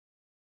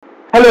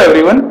Hello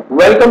everyone,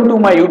 welcome to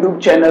my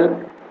YouTube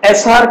channel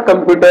SR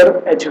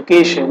Computer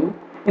Education.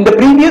 In the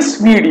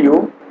previous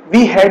video,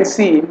 we had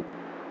seen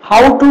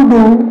how to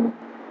do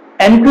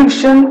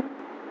encryption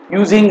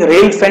using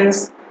rail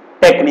fence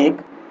technique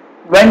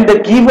when the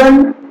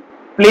given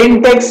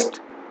plain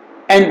text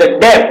and the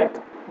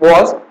depth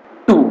was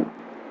 2.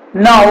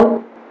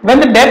 Now, when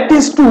the depth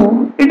is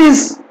 2, it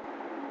is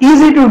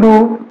easy to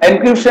do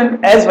encryption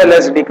as well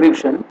as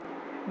decryption.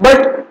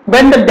 But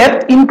when the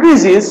depth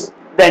increases,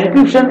 the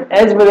encryption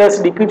as well as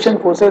decryption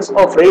process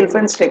of rail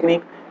fence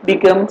technique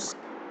becomes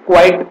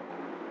quite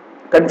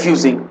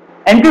confusing.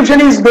 Encryption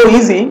is though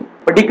easy,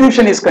 but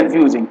decryption is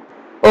confusing.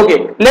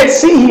 Okay, let's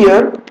see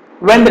here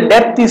when the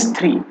depth is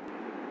 3.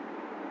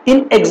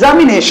 In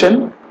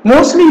examination,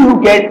 mostly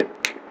you get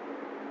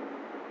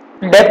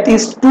depth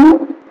is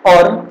 2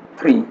 or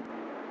 3.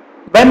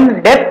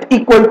 When depth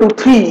equal to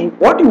 3,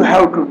 what you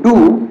have to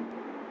do,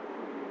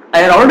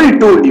 I already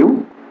told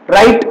you,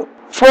 write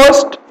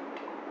first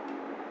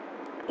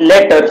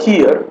letter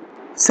here,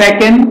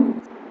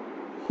 second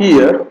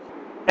here,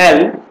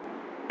 L,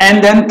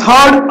 and then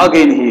third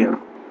again here.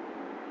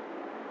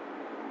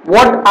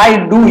 What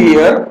I do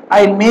here,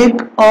 I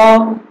make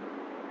a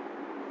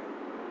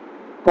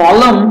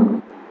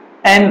column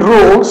and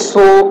row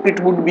so it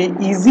would be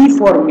easy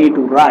for me to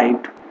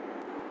write.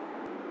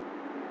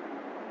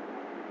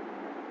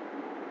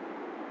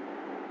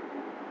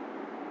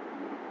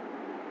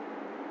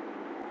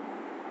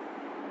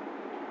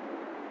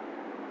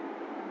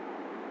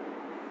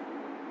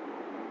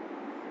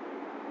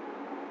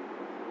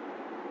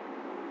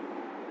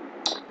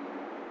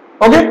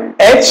 Okay,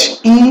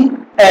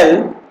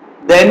 HEL,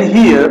 then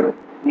here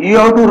you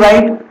have to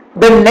write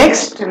the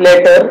next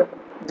letter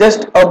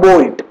just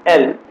above it,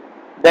 L,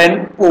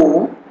 then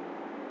O,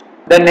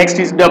 then next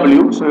is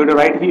W, so you have to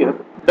write here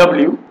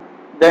W,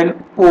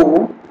 then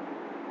O,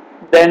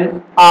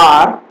 then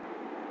R,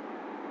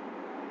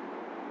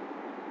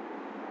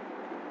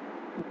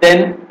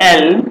 then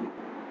L,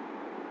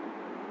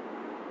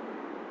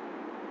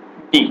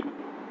 D.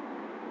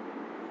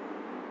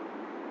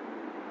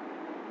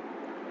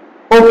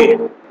 Okay,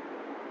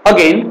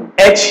 again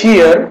H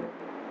here,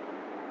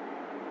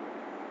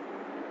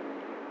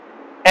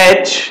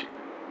 H,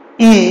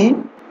 E,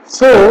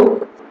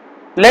 so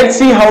let's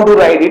see how to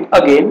write it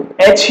again.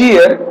 H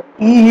here,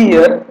 E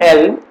here,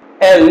 L,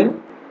 L,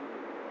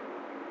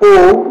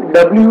 O,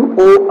 W,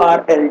 O,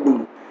 R, L,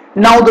 D.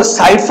 Now the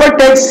cipher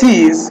text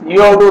is,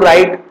 you have to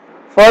write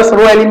first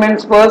row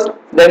elements first,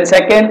 then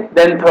second,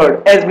 then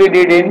third, as we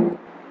did in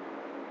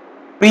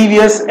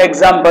previous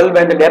example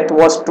when the depth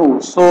was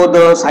 2. So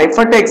the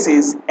cipher text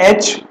is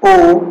H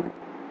O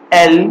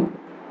L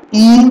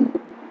E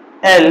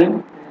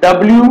L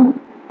W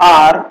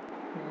R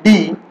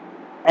D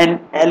and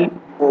L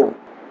O.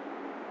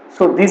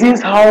 So this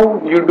is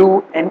how you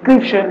do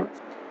encryption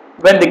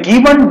when the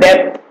given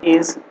depth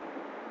is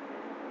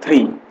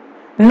 3.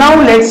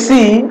 Now let's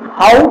see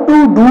how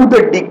to do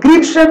the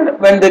decryption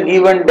when the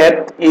given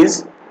depth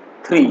is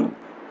 3.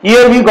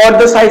 Here we got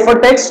the cipher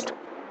text.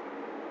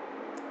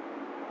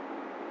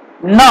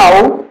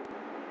 Now,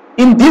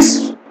 in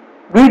this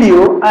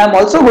video, I am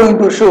also going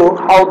to show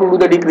how to do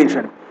the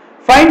decryption.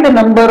 Find the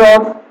number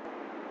of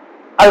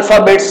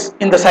alphabets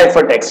in the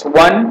cipher text.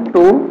 1,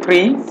 2,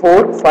 3,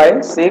 4,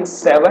 5, 6,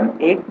 7,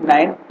 8,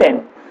 9,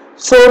 10.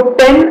 So,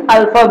 10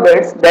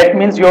 alphabets, that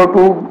means you have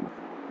to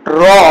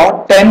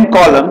draw 10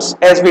 columns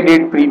as we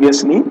did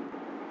previously.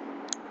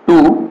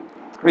 2,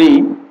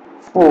 3,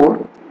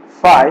 4,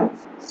 5,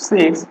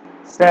 6,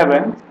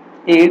 7,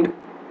 8,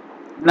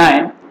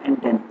 9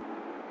 and 10.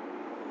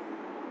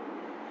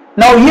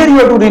 Now here you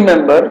have to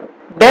remember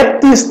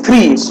depth is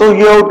 3, so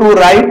you have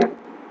to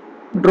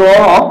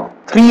draw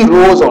 3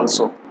 rows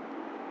also.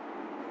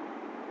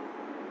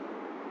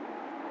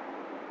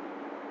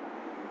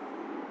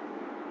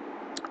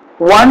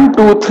 One,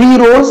 2, 3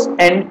 rows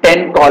and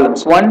 10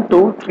 columns. 1,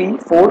 2, 3,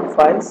 4,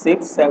 5,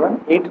 6,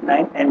 7, 8,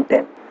 9 and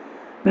 10.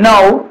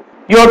 Now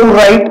you have to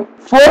write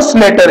first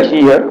letter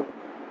here.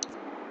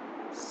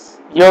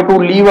 You have to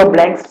leave a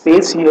blank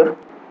space here.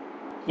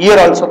 Here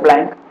also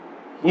blank.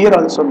 Here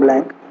also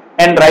blank.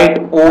 And write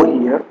O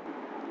here,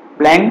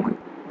 blank,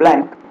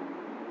 blank,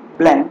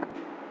 blank,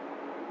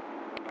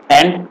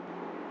 and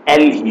L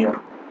here.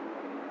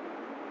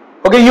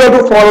 Okay, you have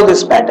to follow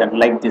this pattern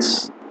like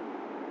this.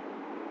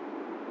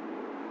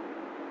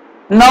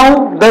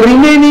 Now the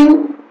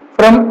remaining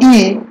from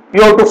E,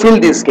 you have to fill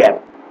this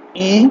gap.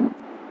 E,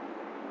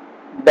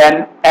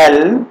 then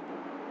L,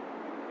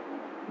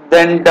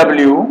 then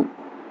W,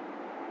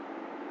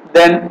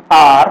 then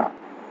R,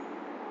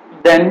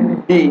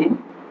 then D,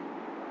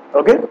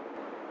 okay,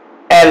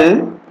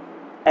 L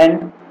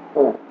and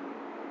O.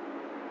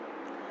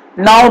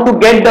 Now to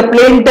get the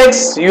plain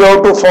text, you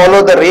have to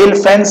follow the rail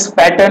fence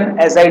pattern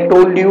as I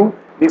told you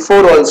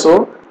before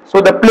also.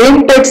 So the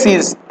plain text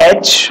is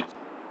H,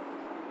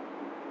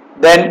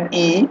 then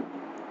E,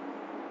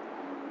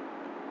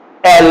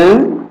 L,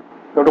 you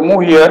have to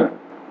move here,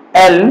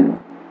 L,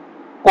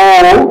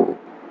 O,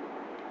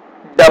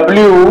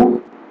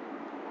 W,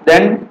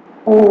 then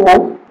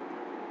O,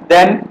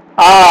 then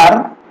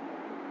R,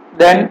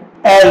 then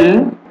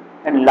L,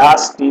 and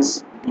last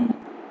is D.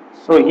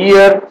 So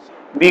here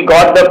we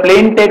got the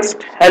plain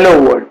text hello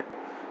world.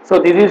 So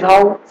this is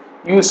how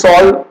you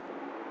solve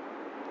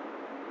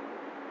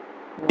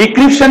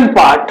decryption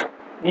part.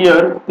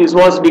 Here this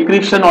was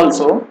decryption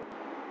also.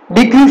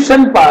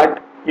 Decryption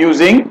part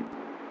using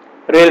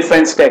rail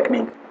fence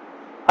technique.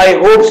 I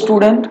hope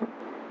student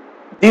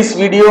this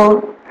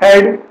video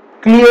had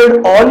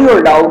cleared all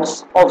your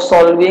doubts of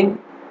solving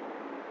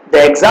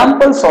the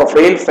examples of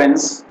rail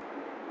fence,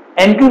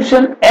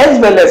 encryption as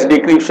well as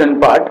decryption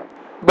part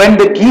when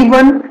the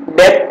given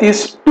depth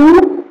is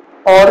 2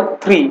 or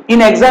 3.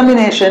 In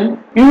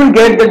examination you will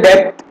get the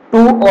depth 2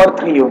 or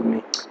 3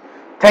 only.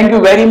 Thank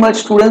you very much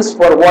students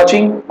for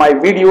watching my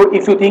video.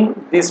 If you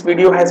think this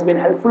video has been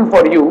helpful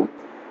for you,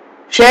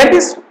 share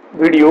this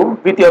video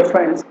with your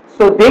friends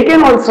so they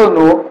can also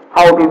know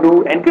how to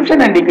do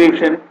encryption and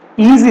decryption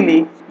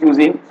easily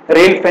using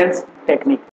rail fence technique.